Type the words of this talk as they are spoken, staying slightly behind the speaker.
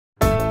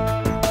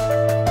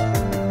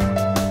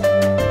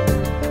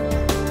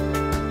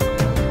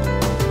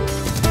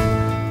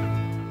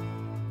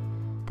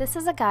This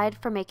is a guide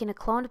for making a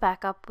cloned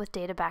backup with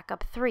Data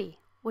Backup 3,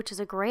 which is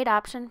a great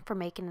option for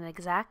making an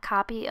exact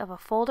copy of a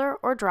folder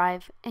or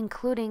drive,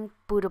 including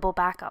bootable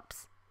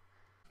backups.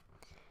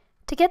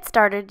 To get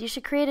started, you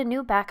should create a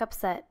new backup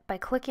set by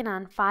clicking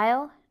on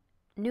File,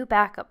 New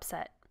Backup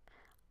Set.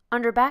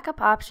 Under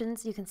Backup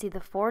Options, you can see the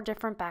 4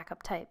 different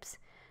backup types.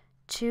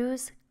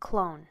 Choose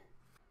Clone.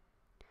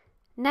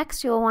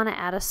 Next, you will want to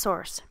add a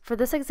source. For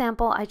this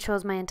example, I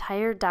chose my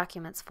entire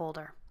Documents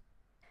folder.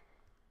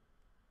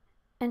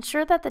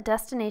 Ensure that the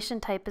destination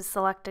type is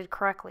selected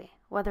correctly,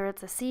 whether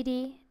it's a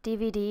CD,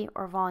 DVD,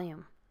 or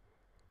volume.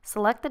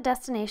 Select the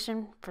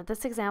destination. For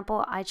this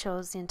example, I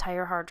chose the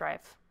entire hard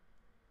drive.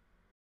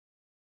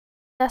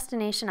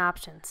 Destination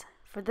options.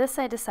 For this,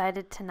 I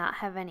decided to not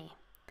have any.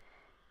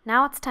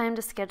 Now it's time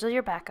to schedule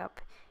your backup.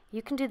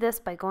 You can do this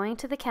by going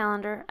to the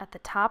calendar at the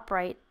top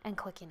right and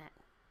clicking it.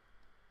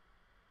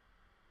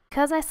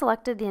 Because I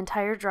selected the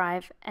entire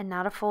drive and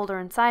not a folder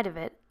inside of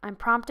it, I'm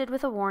prompted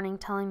with a warning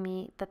telling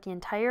me that the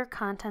entire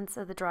contents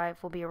of the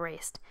drive will be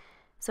erased.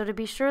 So to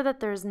be sure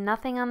that there is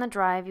nothing on the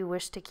drive you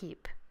wish to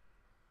keep.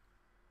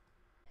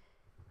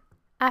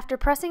 After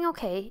pressing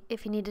OK,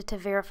 if you needed to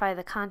verify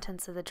the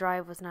contents of the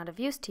drive was not of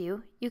use to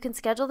you, you can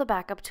schedule the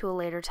backup to a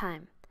later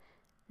time.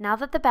 Now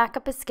that the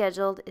backup is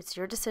scheduled, it's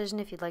your decision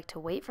if you'd like to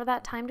wait for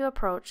that time to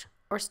approach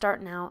or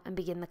start now and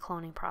begin the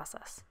cloning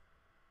process.